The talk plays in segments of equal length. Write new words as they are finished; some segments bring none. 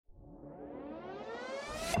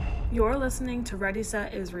You're listening to Ready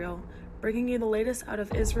Set Israel, bringing you the latest out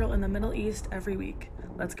of Israel and the Middle East every week.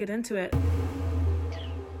 Let's get into it.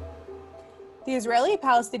 The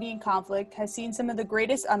Israeli-Palestinian conflict has seen some of the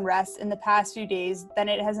greatest unrest in the past few days than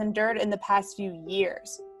it has endured in the past few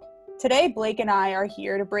years. Today, Blake and I are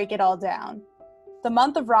here to break it all down. The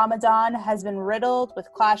month of Ramadan has been riddled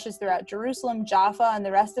with clashes throughout Jerusalem, Jaffa, and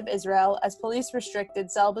the rest of Israel as police restricted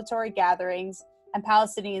celebratory gatherings and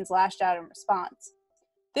Palestinians lashed out in response.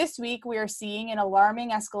 This week, we are seeing an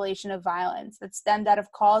alarming escalation of violence that stemmed out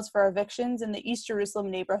of calls for evictions in the East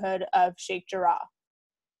Jerusalem neighborhood of Sheikh Jarrah.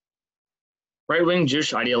 Right-wing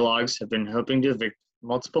Jewish ideologues have been hoping to evict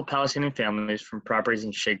multiple Palestinian families from properties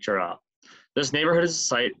in Sheikh Jarrah. This neighborhood is the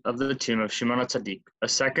site of the tomb of Shimon HaTzadik, a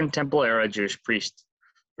Second Temple-era Jewish priest.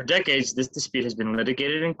 For decades, this dispute has been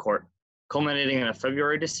litigated in court, culminating in a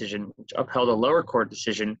February decision which upheld a lower court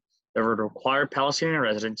decision that would require Palestinian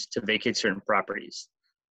residents to vacate certain properties.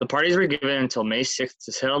 The parties were given until May 6th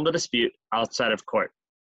to settle the dispute outside of court.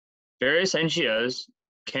 Various NGOs,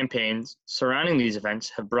 campaigns surrounding these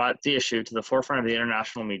events have brought the issue to the forefront of the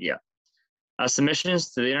international media, as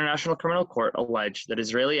submissions to the International Criminal Court allege that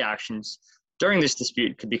Israeli actions during this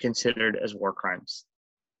dispute could be considered as war crimes.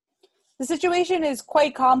 The situation is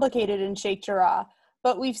quite complicated in Sheikh Jarrah,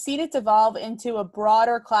 but we've seen it evolve into a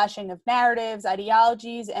broader clashing of narratives,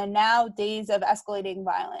 ideologies, and now days of escalating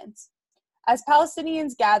violence. As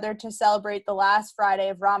Palestinians gathered to celebrate the last Friday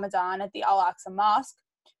of Ramadan at the Al-Aqsa Mosque,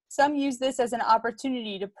 some use this as an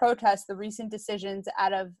opportunity to protest the recent decisions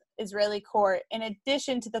out of Israeli court, in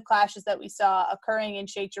addition to the clashes that we saw occurring in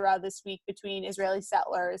Sheikh Jarrah this week between Israeli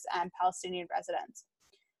settlers and Palestinian residents.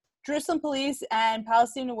 Jerusalem police and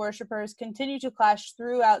Palestinian worshippers continue to clash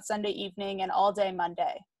throughout Sunday evening and all day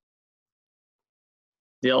Monday.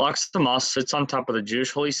 The Al-Aqsa Mosque sits on top of the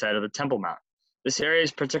Jewish holy site of the Temple Mount. This area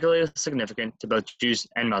is particularly significant to both Jews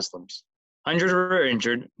and Muslims. Hundreds were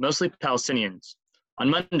injured, mostly Palestinians. On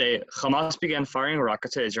Monday, Hamas began firing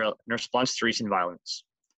rockets at Israel in response to recent violence.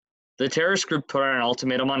 The terrorist group put out an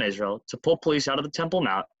ultimatum on Israel to pull police out of the Temple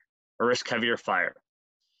Mount or risk heavier fire.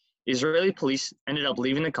 Israeli police ended up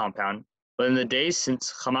leaving the compound, but in the days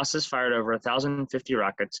since, Hamas has fired over 1,050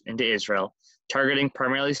 rockets into Israel, targeting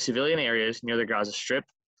primarily civilian areas near the Gaza Strip,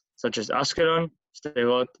 such as Ashkelon,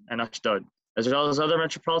 Sderot, and Ashdod, as well as other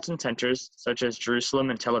metropolitan centers such as Jerusalem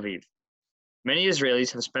and Tel Aviv. Many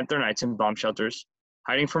Israelis have spent their nights in bomb shelters,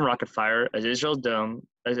 hiding from rocket fire as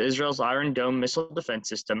Israel's Iron Dome missile defense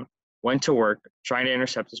system went to work trying to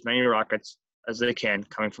intercept as many rockets as they can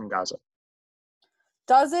coming from Gaza.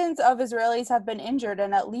 Dozens of Israelis have been injured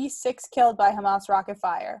and at least 6 killed by Hamas rocket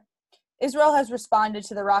fire. Israel has responded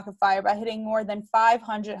to the rocket fire by hitting more than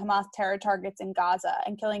 500 Hamas terror targets in Gaza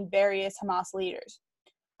and killing various Hamas leaders.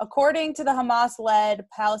 According to the Hamas-led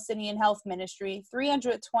Palestinian Health Ministry,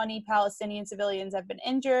 320 Palestinian civilians have been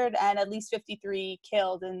injured and at least 53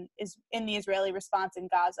 killed in the Israeli response in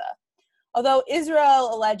Gaza. Although Israel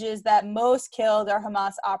alleges that most killed are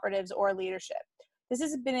Hamas operatives or leadership. This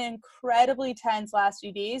has been an incredibly tense last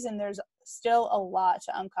few days, and there's still a lot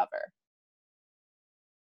to uncover.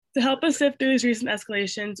 To help us sift through these recent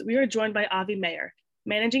escalations, we are joined by Avi Meir,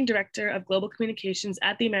 Managing Director of Global Communications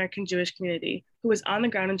at the American Jewish Community, who is on the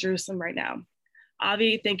ground in Jerusalem right now.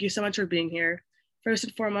 Avi, thank you so much for being here. First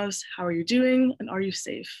and foremost, how are you doing, and are you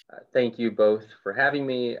safe? Thank you both for having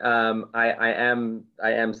me. I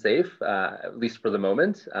am safe, at least for the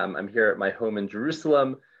moment. I'm here at my home in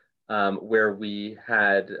Jerusalem, where we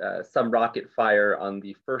had some rocket fire on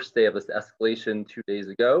the first day of this escalation 2 days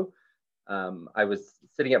ago. I was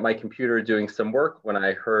sitting at my computer doing some work when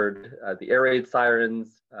I heard the air raid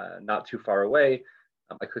sirens not too far away.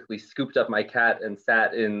 I quickly scooped up my cat and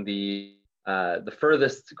sat in the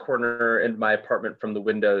furthest corner in my apartment from the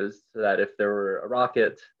windows so that if there were a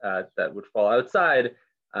rocket that would fall outside,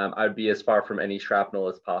 I would be as far from any shrapnel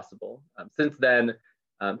as possible. Since then,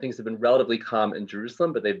 things have been relatively calm in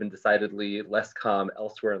Jerusalem, but they've been decidedly less calm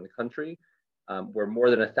elsewhere in the country, where more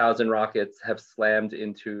than 1,000 rockets have slammed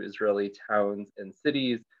into Israeli towns and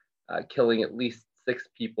cities, killing at least 6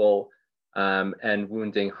 people and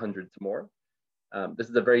wounding hundreds more. This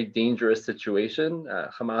is a very dangerous situation.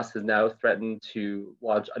 Hamas has now threatened to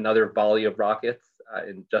launch another volley of rockets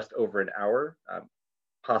in just over an hour,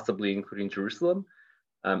 possibly including Jerusalem.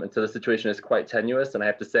 And so the situation is quite tenuous. And I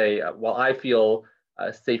have to say, while I feel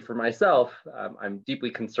safe for myself, I'm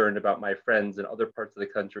deeply concerned about my friends in other parts of the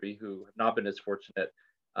country who have not been as fortunate,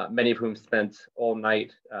 many of whom spent all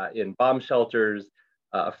night in bomb shelters,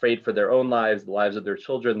 afraid for their own lives, the lives of their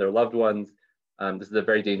children, their loved ones, This is a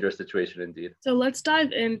very dangerous situation indeed. So let's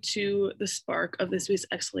dive into the spark of this week's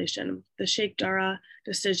escalation, the Sheikh Jarrah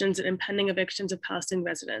decisions and impending evictions of Palestinian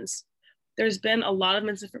residents. There's been a lot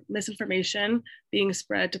of misinformation being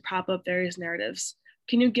spread to prop up various narratives.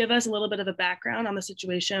 Can you give us a little bit of a background on the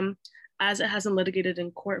situation as it has been litigated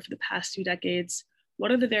in court for the past 2 decades?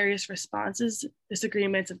 What are the various responses,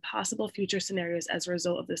 disagreements, and possible future scenarios as a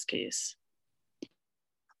result of this case?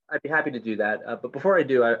 I'd be happy to do that. But before I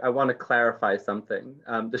do, I want to clarify something.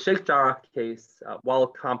 The Sheikh Jarrah case, while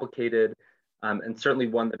complicated and certainly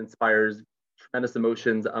one that inspires tremendous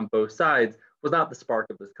emotions on both sides, was not the spark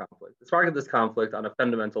of this conflict. The spark of this conflict on a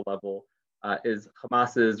fundamental level is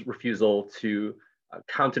Hamas's refusal to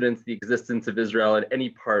countenance the existence of Israel in any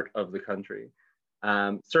part of the country.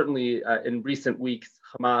 Certainly in recent weeks,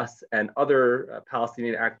 Hamas and other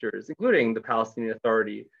Palestinian actors, including the Palestinian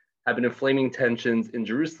Authority, have been inflaming tensions in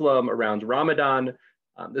Jerusalem around Ramadan.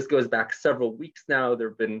 This goes back several weeks now. There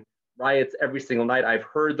have been riots every single night. I've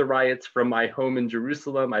heard the riots from my home in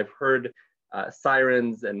Jerusalem. I've heard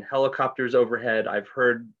sirens and helicopters overhead. I've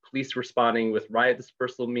heard police responding with riot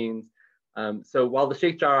dispersal means. So while the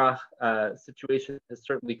Sheikh Jarrah situation has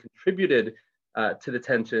certainly contributed to the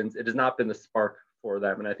tensions, it has not been the spark for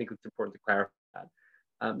them. And I think it's important to clarify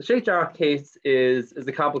that. The Sheikh Jarrah case is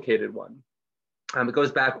a complicated one. It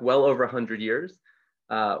goes back well over 100 years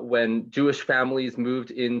when Jewish families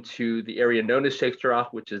moved into the area known as Sheikh Jarrah,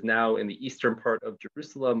 which is now in the eastern part of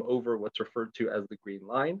Jerusalem over what's referred to as the Green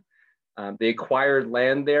Line. They acquired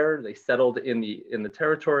land there, they settled in the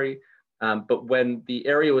territory, but when the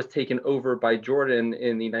area was taken over by Jordan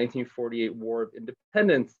in the 1948 War of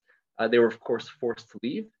Independence, they were of course forced to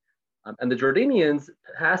leave. And the Jordanians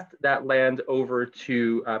passed that land over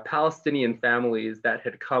to Palestinian families that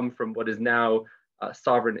had come from what is now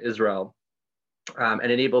sovereign Israel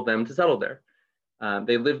and enabled them to settle there.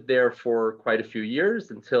 They lived there for quite a few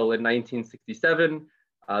years until in 1967,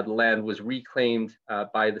 the land was reclaimed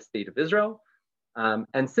by the state of Israel.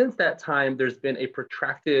 And since that time, there's been a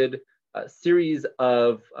protracted series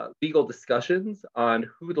of legal discussions on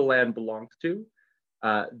who the land belongs to.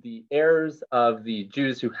 The heirs of the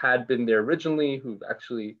Jews who had been there originally, who've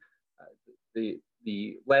actually, the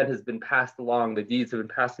land has been passed along, the deeds have been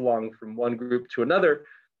passed along from one group to another,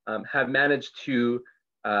 have managed to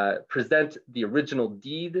present the original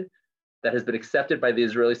deed that has been accepted by the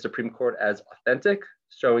Israeli Supreme Court as authentic,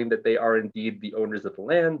 showing that they are indeed the owners of the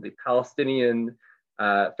land. The Palestinian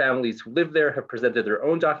families who live there have presented their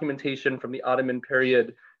own documentation from the Ottoman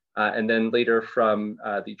period, and then later from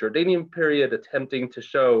the Jordanian period, attempting to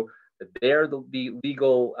show that they're the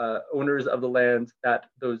legal owners of the land. That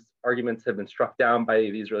those arguments have been struck down by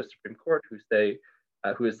the Israeli Supreme Court, who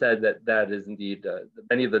has said that that is indeed,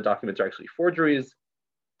 many of the documents are actually forgeries.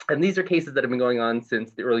 And these are cases that have been going on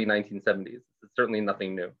since the early 1970s. It's certainly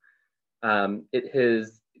nothing new. It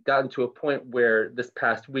has gotten to a point where this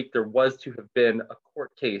past week, there was to have been a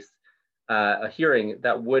court case, a hearing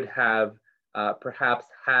that would have perhaps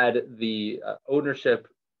had the ownership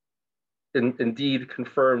indeed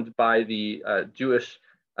confirmed by the Jewish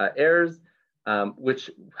heirs, which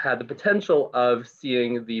had the potential of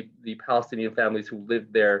seeing the Palestinian families who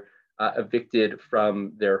lived there evicted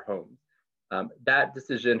from their homes. That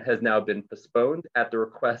decision has now been postponed at the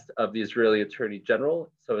request of the Israeli Attorney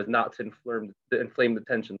General, so as not to inflame the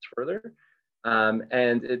tensions further.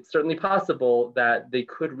 And it's certainly possible that they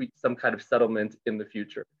could reach some kind of settlement in the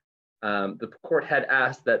future. The court had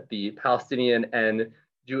asked that the Palestinian and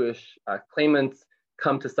Jewish claimants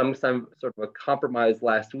come to some sort of a compromise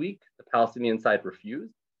last week. The Palestinian side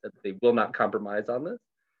refused, that they will not compromise on this.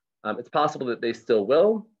 It's possible that they still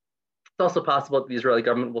will. It's also possible that the Israeli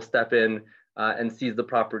government will step in and seize the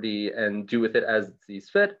property and do with it as it sees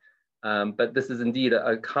fit. But this is indeed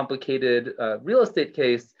a complicated real estate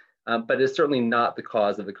case, but it's certainly not the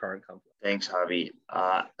cause of the current conflict. Thanks, Javi.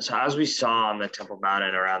 So as we saw on the Temple Mount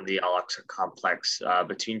and around the Al-Aqsa complex,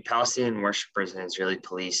 between Palestinian worshippers and Israeli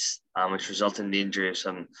police, which resulted in the injury of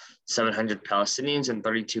some 700 Palestinians and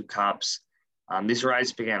 32 Copts. These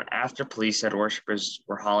riots began after police said worshippers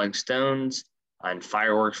were hauling stones and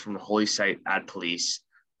fireworks from the holy site at police,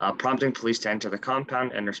 prompting police to enter the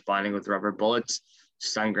compound and responding with rubber bullets,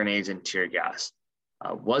 stun grenades, and tear gas.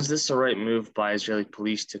 Was this the right move by Israeli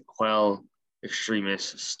police to quell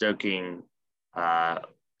extremists stoking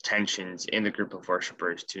tensions in the group of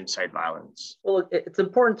worshippers to incite violence? Well, it's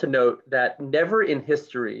important to note that never in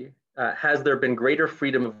history has there been greater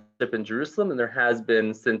freedom of worship in Jerusalem than there has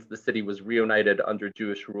been since the city was reunited under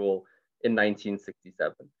Jewish rule in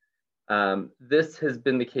 1967. This has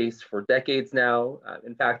been the case for decades now.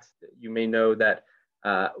 In fact, you may know that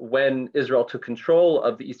when Israel took control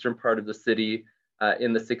of the eastern part of the city,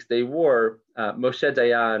 in the Six-Day War, Moshe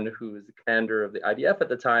Dayan, who was the commander of the IDF at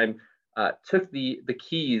the time, took the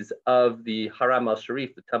keys of the Haram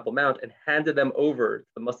al-Sharif, the Temple Mount, and handed them over to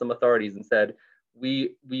the Muslim authorities and said,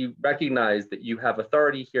 we recognize that you have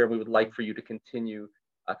authority here and we would like for you to continue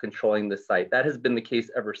controlling this site. That has been the case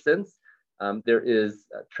ever since. There is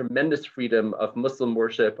tremendous freedom of Muslim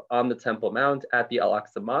worship on the Temple Mount at the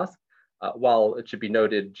Al-Aqsa Mosque, while it should be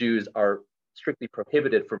noted Jews are strictly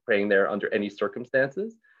prohibited from praying there under any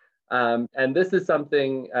circumstances. And this is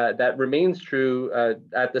something that remains true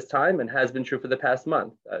at this time and has been true for the past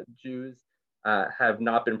month. Jews have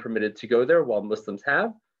not been permitted to go there while Muslims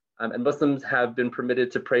have, and Muslims have been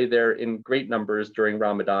permitted to pray there in great numbers during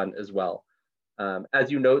Ramadan as well.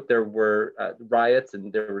 As you note, there were riots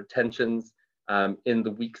and there were tensions in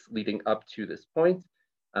the weeks leading up to this point.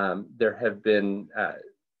 There have been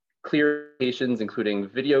clear indications, including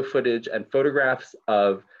video footage and photographs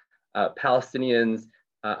of Palestinians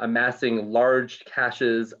amassing large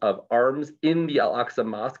caches of arms in the Al-Aqsa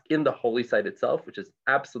Mosque, in the holy site itself, which is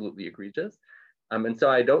absolutely egregious. And so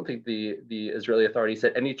I don't think the Israeli authorities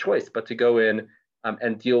had any choice but to go in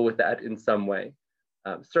and deal with that in some way.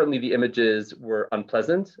 Certainly the images were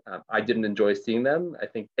unpleasant. I didn't enjoy seeing them. I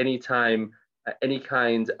think anytime any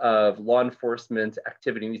kind of law enforcement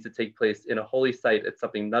activity needs to take place in a holy site, it's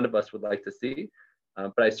something none of us would like to see.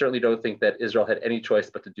 But I certainly don't think that Israel had any choice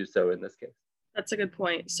but to do so in this case. That's a good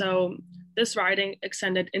point. So this rioting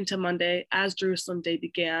extended into Monday as Jerusalem Day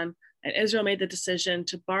began, and Israel made the decision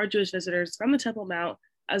to bar Jewish visitors from the Temple Mount,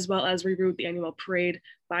 as well as reroute the annual parade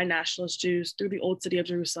by nationalist Jews through the Old City of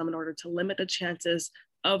Jerusalem in order to limit the chances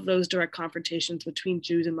of those direct confrontations between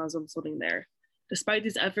Jews and Muslims living there. Despite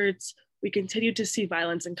these efforts, we continued to see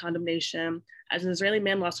violence and condemnation as an Israeli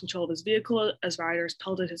man lost control of his vehicle as rioters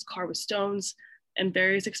pelted his car with stones, and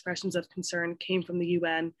various expressions of concern came from the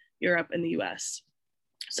UN, Europe, and the US.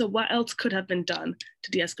 So what else could have been done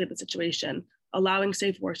to de-escalate the situation, allowing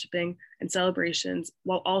safe worshiping and celebrations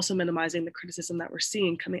while also minimizing the criticism that we're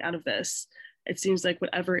seeing coming out of this? It seems like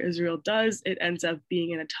whatever Israel does, it ends up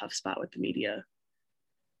being in a tough spot with the media.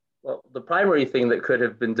 Well, the primary thing that could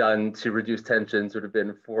have been done to reduce tensions would have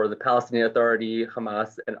been for the Palestinian Authority,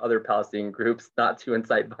 Hamas, and other Palestinian groups not to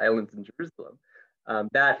incite violence in Jerusalem.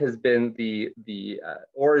 That has been the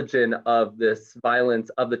origin of this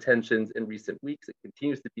violence, of the tensions in recent weeks. It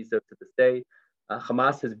continues to be so to this day.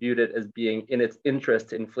 Hamas has viewed it as being in its interest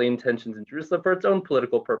to inflame tensions in Jerusalem for its own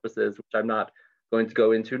political purposes, which I'm not going to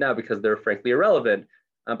go into now because they're frankly irrelevant,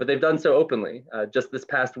 but they've done so openly. Just this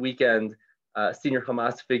past weekend, a senior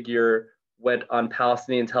Hamas figure went on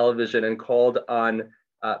Palestinian television and called on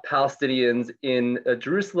Palestinians in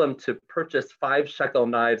Jerusalem to purchase 5 shekel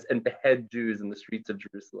knives and behead Jews in the streets of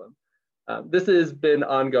Jerusalem. This has been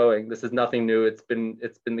ongoing. This is nothing new. It's been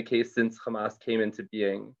the case since Hamas came into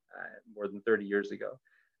being more than 30 years ago.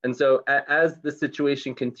 And so as the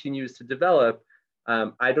situation continues to develop,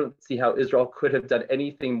 I don't see how Israel could have done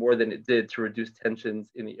anything more than it did to reduce tensions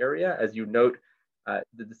in the area. As you note,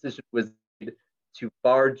 the decision was to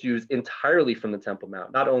bar Jews entirely from the Temple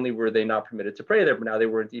Mount. Not only were they not permitted to pray there, but now they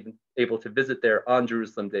weren't even able to visit there on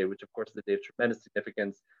Jerusalem Day, which of course is a day of tremendous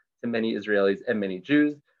significance to many Israelis and many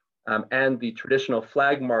Jews. And the traditional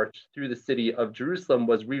flag march through the city of Jerusalem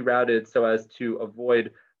was rerouted so as to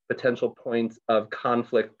avoid potential points of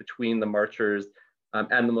conflict between the marchers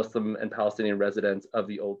and the Muslim and Palestinian residents of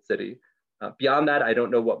the Old City. Beyond that, I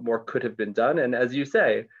don't know what more could have been done. And as you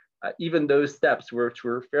say, even those steps, which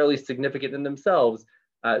were fairly significant in themselves,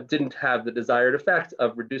 didn't have the desired effect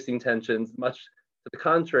of reducing tensions. Much to the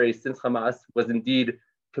contrary, since Hamas was indeed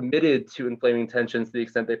committed to inflaming tensions to the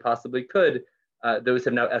extent they possibly could, those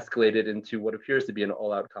have now escalated into what appears to be an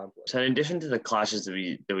all-out conflict. So in addition to the clashes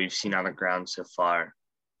that we've seen on the ground so far,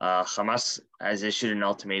 Hamas has issued an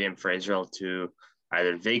ultimatum for Israel to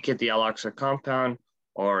either vacate the Al-Aqsa compound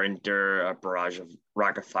or endure a barrage of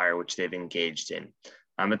rocket fire, which they've engaged in.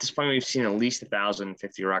 At this point, we've seen at least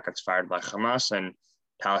 1,050 rockets fired by Hamas and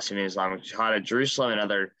Palestinian Islamic Jihad at Jerusalem and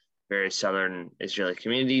other various southern Israeli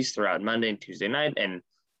communities throughout Monday and Tuesday night and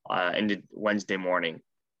into Wednesday morning,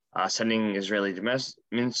 sending Israeli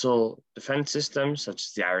missile defense systems such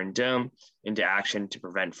as the Iron Dome into action to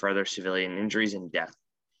prevent further civilian injuries and death.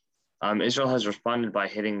 Israel has responded by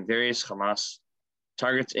hitting various Hamas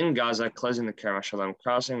targets in Gaza, closing the Kerem Shalom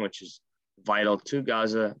crossing, which is vital to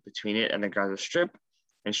Gaza, between it and the Gaza Strip,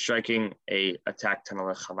 and striking an attack tunnel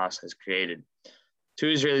that Hamas has created. 2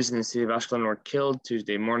 Israelis in the city of Ashkelon were killed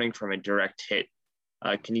Tuesday morning from a direct hit.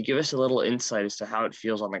 Can you give us a little insight as to how it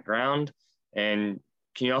feels on the ground? And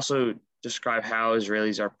can you also describe how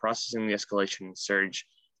Israelis are processing the escalation surge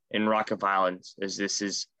in rocket violence, as this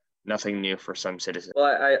is nothing new for some citizens.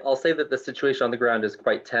 Well, I'll say that the situation on the ground is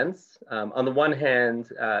quite tense. On the one hand,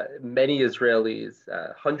 many Israelis,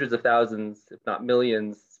 hundreds of thousands, if not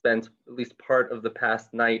millions, spent at least part of the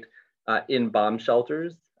past night in bomb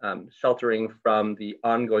shelters, sheltering from the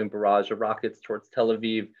ongoing barrage of rockets towards Tel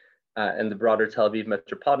Aviv and the broader Tel Aviv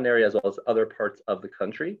metropolitan area, as well as other parts of the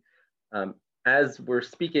country. As we're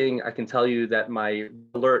speaking, I can tell you that my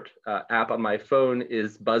alert app on my phone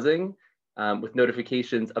is buzzing with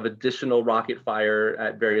notifications of additional rocket fire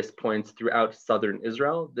at various points throughout southern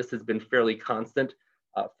Israel. This has been fairly constant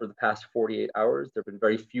for the past 48 hours. There have been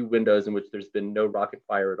very few windows in which there's been no rocket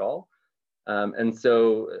fire at all. And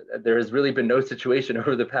so there has really been no situation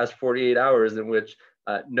over the past 48 hours in which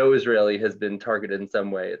no Israeli has been targeted in some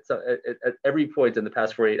way. At every point in the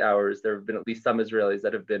past 48 hours, there have been at least some Israelis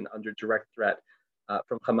that have been under direct threat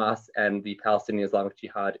from Hamas and the Palestinian Islamic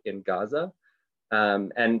Jihad in Gaza.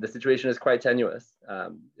 And the situation is quite tenuous.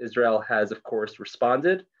 Israel has, of course,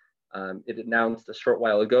 responded. It announced a short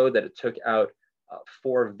while ago that it took out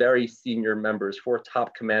 4 very senior members, 4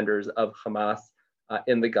 top commanders of Hamas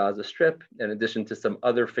in the Gaza Strip, in addition to some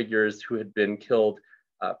other figures who had been killed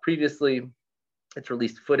previously. It's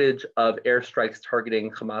released footage of airstrikes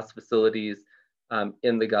targeting Hamas facilities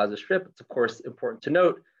in the Gaza Strip. It's, of course, important to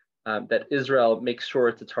note that Israel makes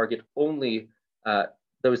sure to target only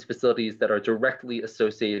those facilities that are directly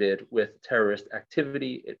associated with terrorist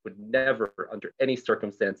activity. It would never, under any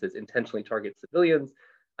circumstances, intentionally target civilians.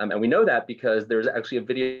 And we know that because there's actually a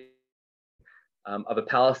video of a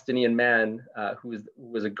Palestinian man who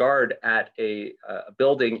was a guard at a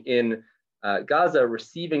building in Gaza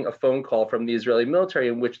receiving a phone call from the Israeli military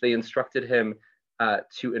in which they instructed him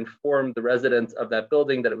to inform the residents of that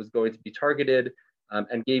building that it was going to be targeted,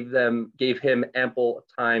 and gave him ample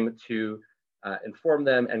time to inform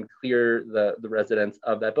them and clear the residents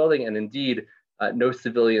of that building. And indeed, no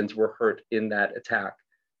civilians were hurt in that attack.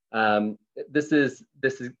 This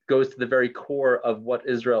goes to the very core of what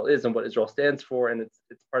Israel is and what Israel stands for, and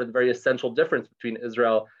it's part of the very essential difference between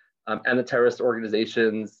Israel and the terrorist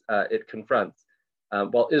organizations it confronts.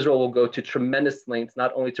 While Israel will go to tremendous lengths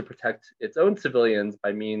not only to protect its own civilians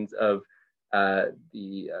by means of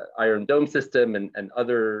the Iron Dome system and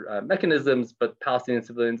other mechanisms, but Palestinian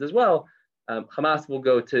civilians as well, Hamas will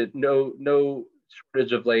go to no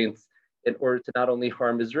shortage of lengths in order to not only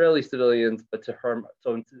harm Israeli civilians, but to harm its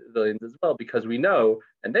own civilians as well, because we know,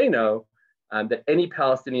 and they know, that any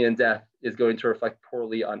Palestinian death is going to reflect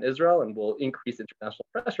poorly on Israel and will increase international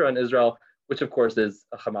pressure on Israel, which of course is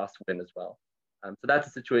a Hamas win as well. So that's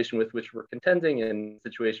a situation with which we're contending, and the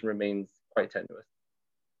situation remains quite tenuous.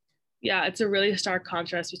 Yeah, it's a really stark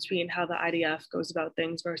contrast between how the IDF goes about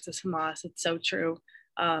things versus Hamas. It's so true.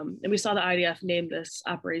 And we saw the IDF name this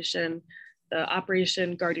operation the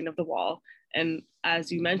Operation Guardian of the Wall. And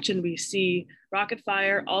as you mentioned, we see rocket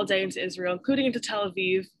fire all day into Israel, including into Tel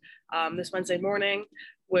Aviv this Wednesday morning,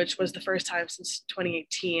 which was the first time since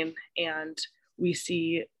 2018. And we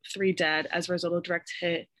see 3 dead as a result of direct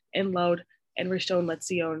hit in Lod and Rishon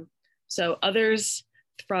LeZion. So others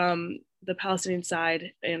from the Palestinian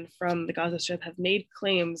side and from the Gaza Strip have made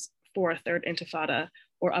claims for a 3rd intifada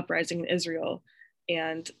or uprising in Israel,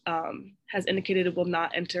 and has indicated it will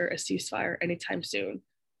not enter a ceasefire anytime soon.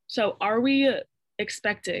 So are we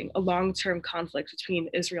expecting a long-term conflict between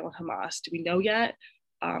Israel and Hamas? Do we know yet?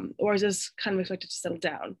 Or is this kind of expected to settle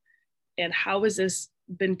down? And how has this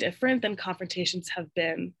been different than confrontations have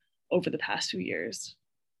been over the past few years?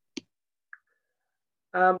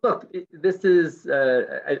 Look, this is,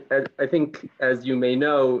 I think, as you may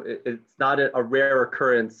know, it's not a rare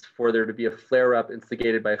occurrence for there to be a flare-up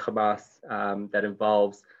instigated by Hamas that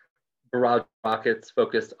involves barrage rockets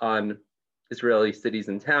focused on Israeli cities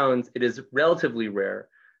and towns. It is relatively rare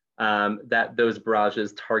that those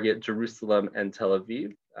barrages target Jerusalem and Tel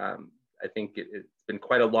Aviv. I think it's been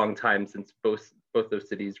quite a long time since both those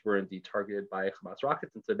cities were indeed targeted by Hamas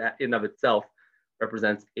rockets, and so that in of itself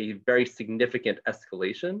represents a very significant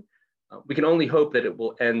escalation. We can only hope that it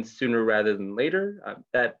will end sooner rather than later.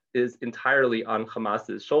 That is entirely on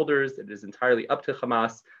Hamas's shoulders. It is entirely up to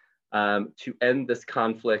Hamas to end this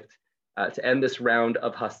conflict, to end this round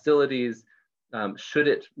of hostilities. Should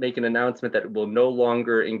it make an announcement that it will no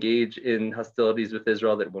longer engage in hostilities with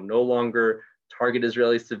Israel, that it will no longer target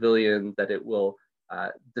Israeli civilians, that it will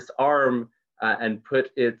disarm and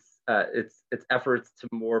put its efforts to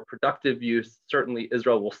more productive use, certainly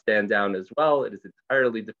Israel will stand down as well. It is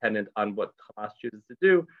entirely dependent on what Hamas chooses to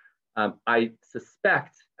do. I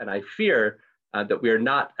suspect and I fear that we are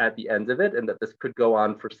not at the end of it, and that this could go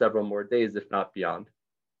on for several more days, if not beyond.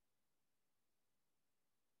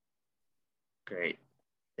 Great.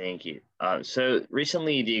 Thank you. So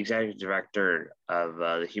recently, the executive director of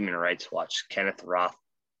the Human Rights Watch, Kenneth Roth,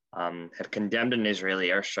 had condemned an Israeli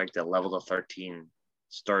airstrike that leveled a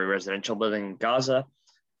 13-story residential building in Gaza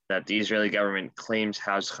that the Israeli government claims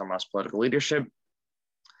housed Hamas political leadership.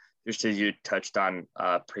 Just as you touched on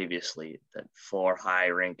previously, that 4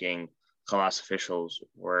 high-ranking Hamas officials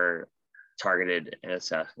were targeted and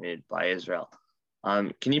assassinated by Israel.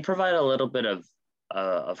 Can you provide a little bit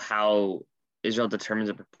of how Israel determines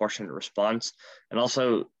a proportionate response, and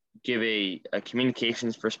also give a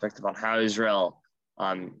communications perspective on how Israel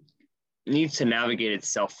needs to navigate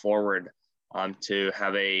itself forward to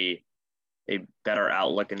have a better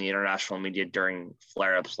outlook in the international media during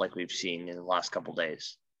flare-ups like we've seen in the last couple of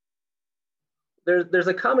days? There's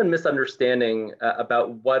a common misunderstanding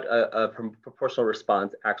about what a proportional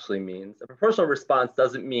response actually means. A proportional response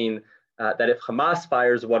doesn't mean that if Hamas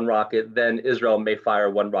fires 1 rocket, then Israel may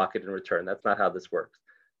fire 1 rocket in return. That's not how this works.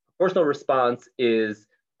 Proportional response is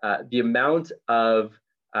the amount of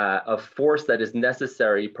force that is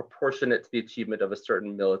necessary proportionate to the achievement of a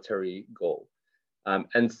certain military goal.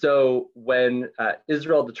 And so when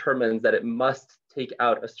Israel determines that it must take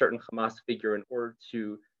out a certain Hamas figure in order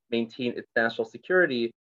to maintain its national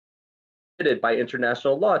security, by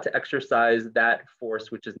international law to exercise that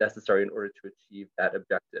force which is necessary in order to achieve that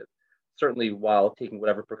objective, certainly while taking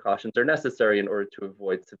whatever precautions are necessary in order to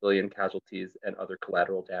avoid civilian casualties and other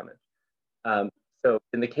collateral damage. So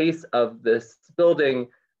in the case of this building,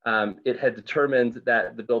 it had determined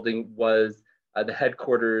that the building was the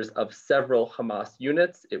headquarters of several Hamas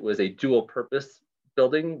units. It was a dual purpose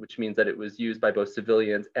building, which means that it was used by both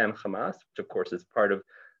civilians and Hamas, which of course is part of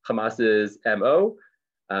Hamas's MO.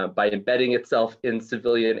 By embedding itself in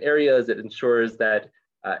civilian areas, it ensures that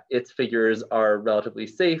its figures are relatively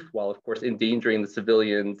safe, while of course endangering the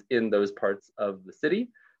civilians in those parts of the city.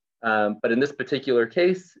 But in this particular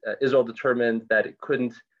case, Israel determined that it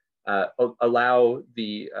couldn't allow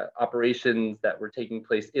the operations that were taking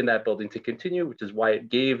place in that building to continue, which is why it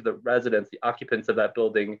gave the residents, the occupants of that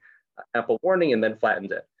building, ample warning and then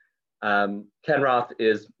flattened it. Ken Roth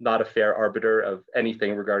is not a fair arbiter of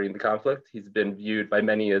anything regarding the conflict. He's been viewed by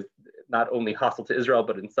many as not only hostile to Israel,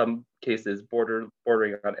 but in some cases bordering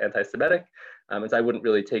on anti-Semitic. And so I wouldn't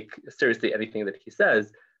really take seriously anything that he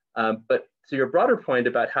says. But to your broader point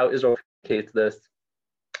about how Israel communicates this,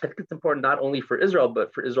 I think it's important not only for Israel,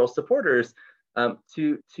 but for Israel's supporters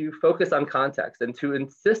to focus on context and to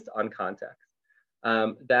insist on context.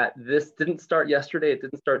 That this didn't start yesterday, it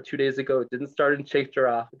didn't start 2 days ago, it didn't start in Sheikh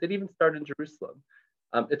Jarrah, it didn't even start in Jerusalem.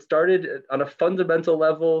 It started on a fundamental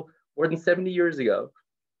level more than 70 years ago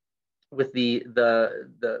with the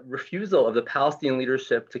refusal of the Palestinian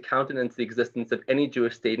leadership to countenance the existence of any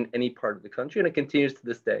Jewish state in any part of the country, and it continues to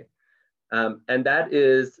this day. And that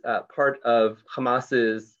is part of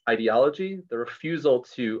Hamas's ideology, the refusal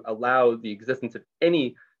to allow the existence of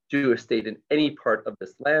any Jewish state in any part of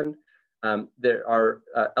this land. There are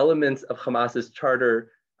elements of Hamas's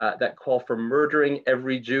charter that call for murdering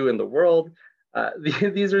every Jew in the world.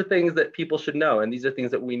 These are things that people should know, and these are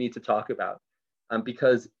things that we need to talk about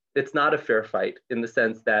because it's not a fair fight in the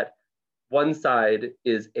sense that one side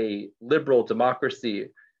is a liberal democracy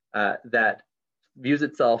that views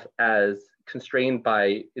itself as constrained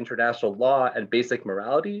by international law and basic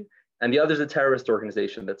morality, and the other is a terrorist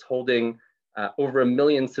organization that's holding over 1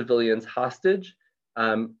 million civilians hostage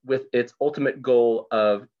with its ultimate goal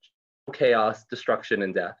of chaos, destruction,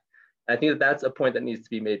 and death. And I think that that's a point that needs to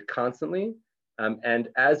be made constantly. And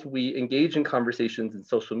as we engage in conversations in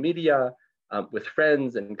social media, with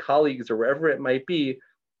friends and colleagues or wherever it might be,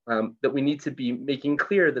 that we need to be making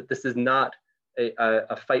clear that this is not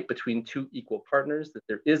a fight between 2 equal partners, that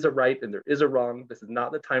there is a right and there is a wrong. This is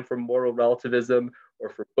not the time for moral relativism or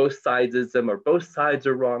for both sidesism or both sides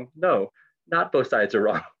are wrong. No, not both sides are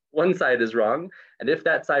wrong. One side is wrong. And if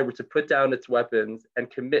that side were to put down its weapons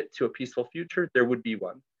and commit to a peaceful future, there would be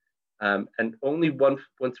one. And only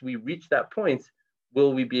once we reach that point,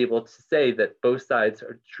 will we be able to say that both sides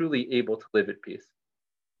are truly able to live at peace.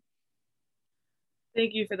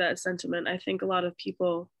 Thank you for that sentiment. I think a lot of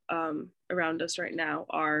people around us right now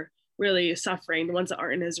are really suffering. The ones that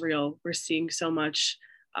aren't in Israel, we're seeing so much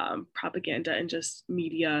propaganda and just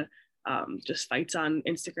media, just fights on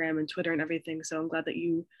Instagram and Twitter and everything. So I'm glad that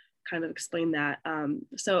you kind of explained that.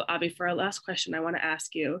 So Avi, for our last question, I want to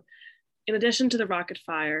ask you, in addition to the rocket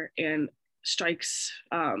fire and strikes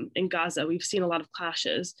in Gaza, we've seen a lot of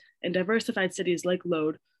clashes in diversified cities like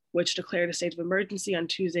Lod, which declared a state of emergency on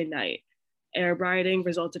Tuesday night. Arab rioting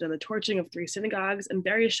resulted in the torching of 3 synagogues and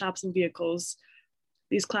various shops and vehicles.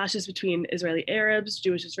 These clashes between Israeli Arabs,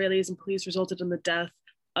 Jewish Israelis, and police resulted in the death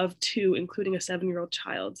of 2, including a 7-year-old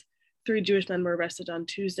child. 3 Jewish men were arrested on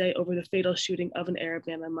Tuesday over the fatal shooting of an Arab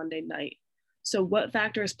man on Monday night. So what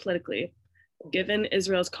factors politically, given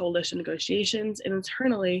Israel's coalition negotiations and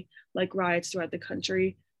internally, like riots throughout the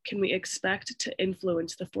country, can we expect to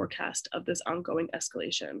influence the forecast of this ongoing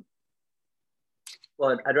escalation?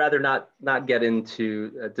 Well, I'd rather not get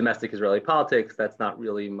into domestic Israeli politics. That's not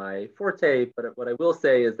really my forte. But what I will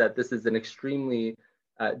say is that this is an extremely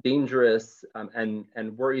dangerous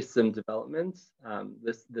and worrisome development.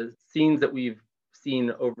 The scenes that we've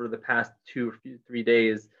seen over the past 2 or 3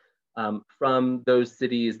 days from those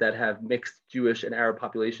cities that have mixed Jewish and Arab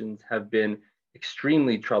populations have been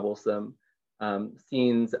extremely troublesome.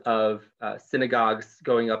 Scenes of synagogues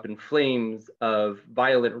going up in flames, of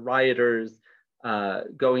violent rioters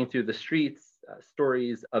going through the streets,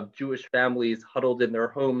 stories of Jewish families huddled in their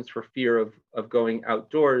homes for fear of going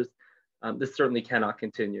outdoors. This certainly cannot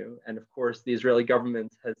continue. And of course, the Israeli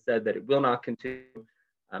government has said that it will not continue.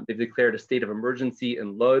 They've declared a state of emergency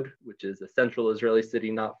in Lod, which is a central Israeli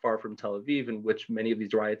city not far from Tel Aviv, in which many of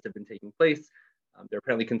these riots have been taking place. They're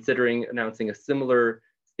apparently considering announcing a similar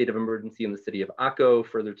state of emergency in the city of Akko,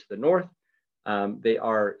 further to the north. They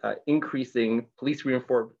are increasing police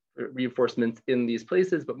reinforcements in these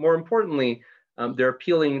places, but more importantly, they're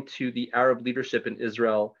appealing to the Arab leadership in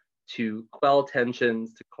Israel to quell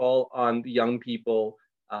tensions, to call on the young people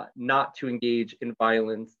not to engage in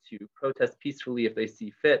violence, to protest peacefully if they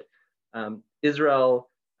see fit. Israel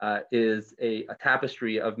is a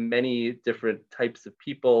tapestry of many different types of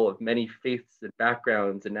people, of many faiths and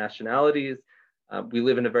backgrounds and nationalities. We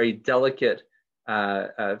live in a very delicate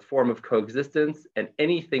form of coexistence, and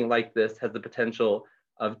anything like this has the potential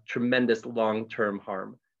of tremendous long-term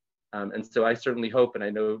harm. And so I certainly hope, and I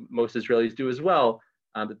know most Israelis do as well,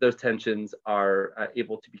 that those tensions are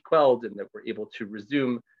able to be quelled and that we're able to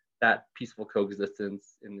resume that peaceful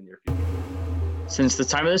coexistence in the near future. Since the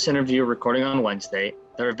time of this interview recording on Wednesday,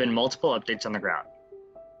 there have been multiple updates on the ground.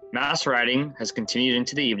 Mass rioting has continued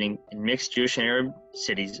into the evening in mixed Jewish and Arab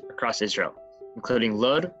cities across Israel, including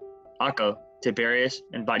Lod, Akko, Tiberias,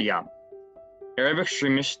 and Bat Yam. Arab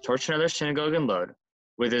extremists torched another synagogue in Lod,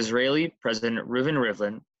 with Israeli President Reuven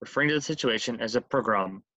Rivlin referring to the situation as a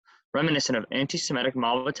pogrom, reminiscent of anti-Semitic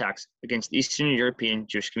mob attacks against Eastern European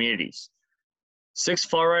Jewish communities. 6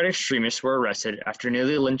 far-right extremists were arrested after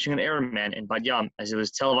nearly lynching an Arab man in Bat Yam as it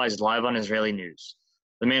was televised live on Israeli news.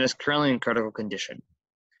 The man is currently in critical condition.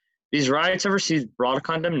 These riots have received broad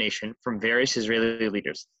condemnation from various Israeli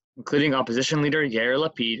leaders, including opposition leader Yair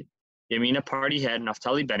Lapid, Yamina Party head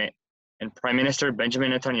Naftali Bennett, and Prime Minister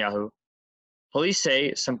Benjamin Netanyahu. Police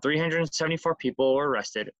say some 374 people were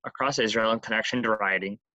arrested across Israel in connection to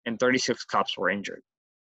rioting, and 36 cops were injured.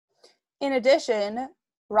 In addition,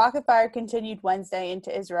 rocket fire continued Wednesday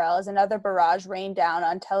into Israel as another barrage rained down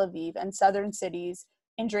on Tel Aviv and southern cities,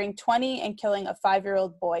 injuring 20 and killing a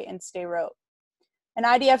 5-year-old boy in Sderot. An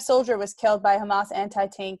IDF soldier was killed by Hamas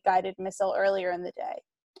anti-tank guided missile earlier in the day.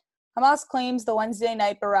 Hamas claims the Wednesday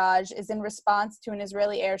night barrage is in response to an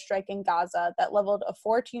Israeli airstrike in Gaza that leveled a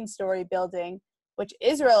 14-story building, which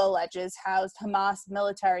Israel alleges housed Hamas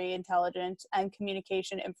military intelligence and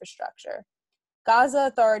communication infrastructure. Gaza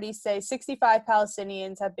authorities say 65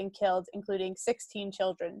 Palestinians have been killed, including 16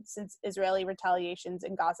 children, since Israeli retaliations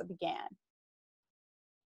in Gaza began.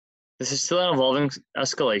 This is still an evolving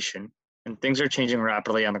escalation, and things are changing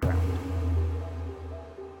rapidly on the ground.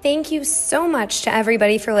 Thank you so much to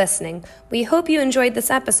everybody for listening. We hope you enjoyed this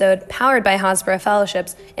episode powered by Hasbara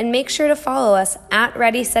Fellowships, and make sure to follow us at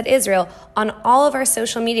Ready Set Israel on all of our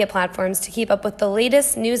social media platforms to keep up with the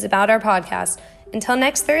latest news about our podcast. Until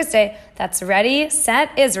next Thursday, that's Ready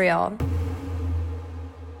Set Israel.